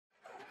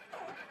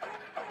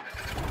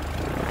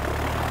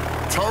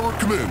Tower,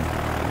 come in.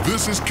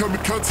 This is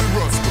Kamikaze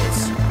Russ Bus.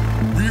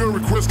 We are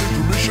requesting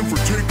permission for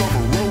takeoff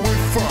on runway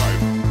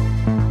 5.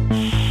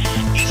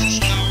 This is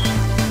Tower.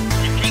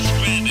 Request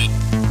granted.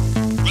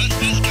 Russ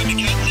Bus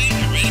Kamikaze,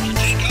 you're ready for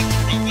takeoff on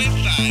runway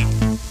 5.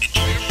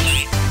 Enjoy your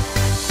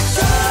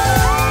flight.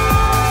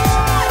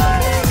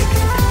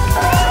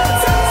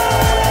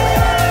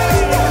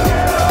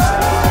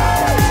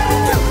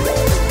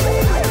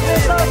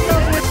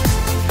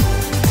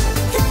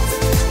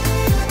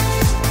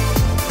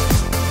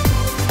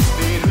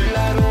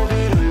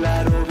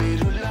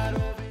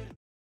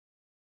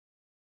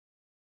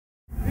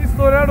 Vi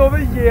står her nå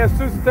ved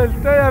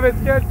Jesus-teltet. Jeg vet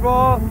ikke helt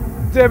hva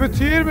det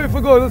betyr, men vi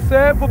får gå inn og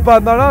se. På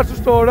banneren her så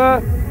står det: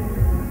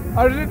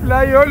 er det litt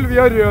lei øl? Vi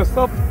har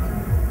rødsaft.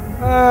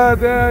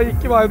 Det gikk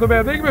ikke meg noe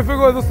mening, men vi får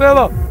gå inn og se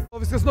da. Og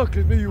vi skal snakke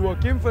litt med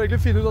Joakim for å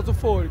egentlig finne ut hva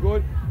som foregår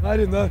her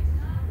inne.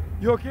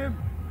 Joakim,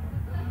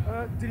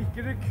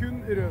 drikker dere kun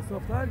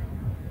rødsaft her?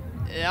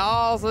 Ja,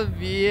 altså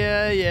vi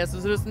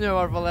Jesus-russen gjør i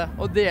hvert fall det,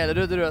 og deler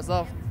ut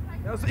rødsaft.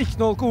 Ja, så ikke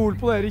noe alkohol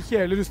på dere i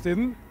hele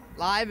russetiden?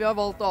 Nei, vi har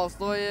valgt å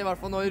avstå i hvert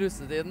fall nå i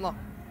russetiden da.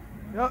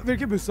 Ja,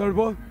 hvilken buss er du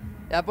på?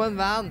 Jeg er på en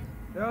van.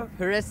 Ja.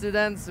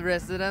 Residence.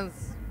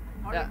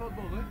 Har dere fått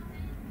boller?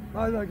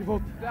 Nei, det har jeg ikke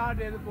fått. Det er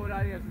det du får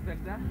her i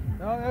Jesus-teltet?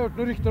 Ja, jeg har hørt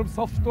noen rykter om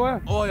saft også, jeg.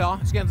 Ja,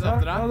 skal jeg hente Ja,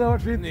 etter deg? ja, det har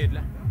vært fint.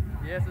 Nydelig.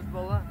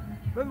 Jesus-bolle.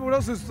 Men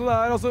hvordan synes du det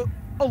er? Altså,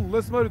 alle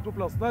som er ute på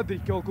plassen her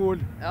drikker alkohol.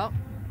 Ja.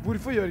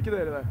 Hvorfor gjør ikke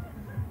dere det?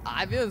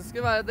 Nei, vi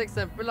ønsker å være et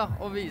eksempel da,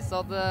 og vise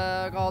at det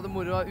kan ha det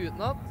moro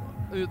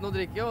uten å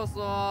drikke, og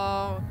så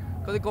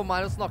kan de komme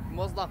her og snakke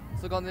med oss da.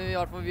 Så kan vi i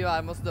hvert fall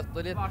være med og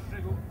støtte litt. Vær så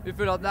god. Vi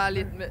føler at det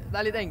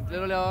er litt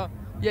enklere å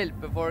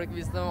hjelpe folk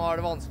hvis de har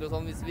det vanskelig og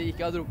sånn, hvis vi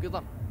ikke har drukket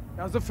da.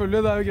 Ja,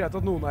 selvfølgelig. Det er jo greit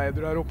at noen er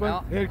edru her oppe. Ja.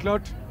 Helt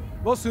klart.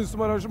 Hva synes du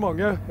om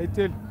arrangementet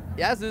hittil?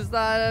 Jeg synes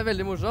det er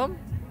veldig morsomt.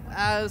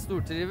 Jeg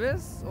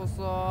stortrives, og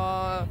så...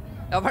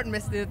 Jeg har vært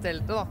mest i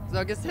teltet da, så jeg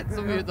har ikke sett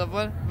så mye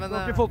utenfor. Du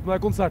har ikke fått med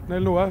deg konserten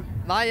eller noe?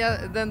 Nei,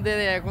 den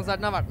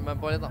DDE-konserten har jeg vært med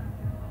på litt da.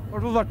 Har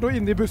du vært noe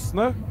inne i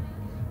bussene?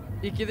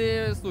 Ikke de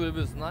store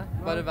bussene her,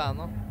 bare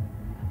vanene.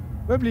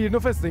 Men blir det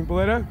noe festing på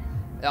dere?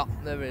 Ja,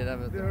 det blir det,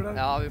 vet du. Det gjør det.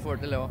 Ja, vi får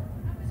til det også.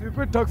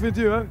 Supert, takk for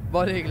intervjuet.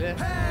 Bare hyggelig.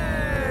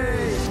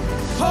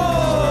 Ho!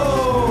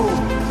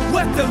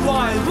 Wet and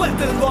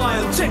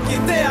wild, check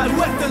it there,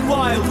 wet and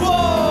wild,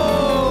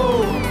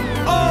 whoa!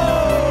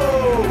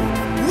 Oh!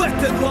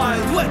 Wet and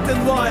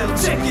wild,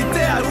 check it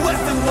there,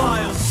 wet and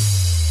wild.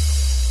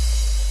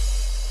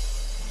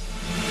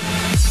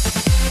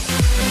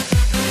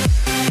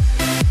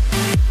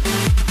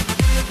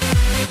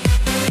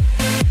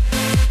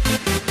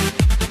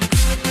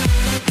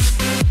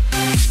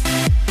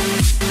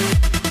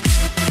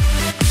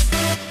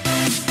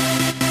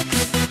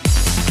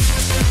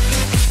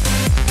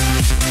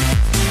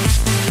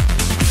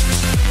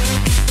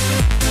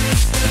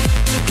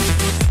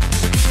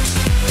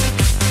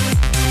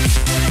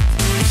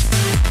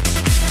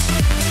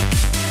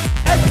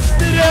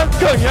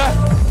 Konge!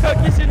 Kan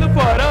ikke si noe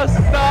for oss.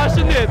 Det er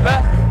så nydelig.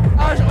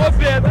 Og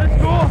bedre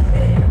sko.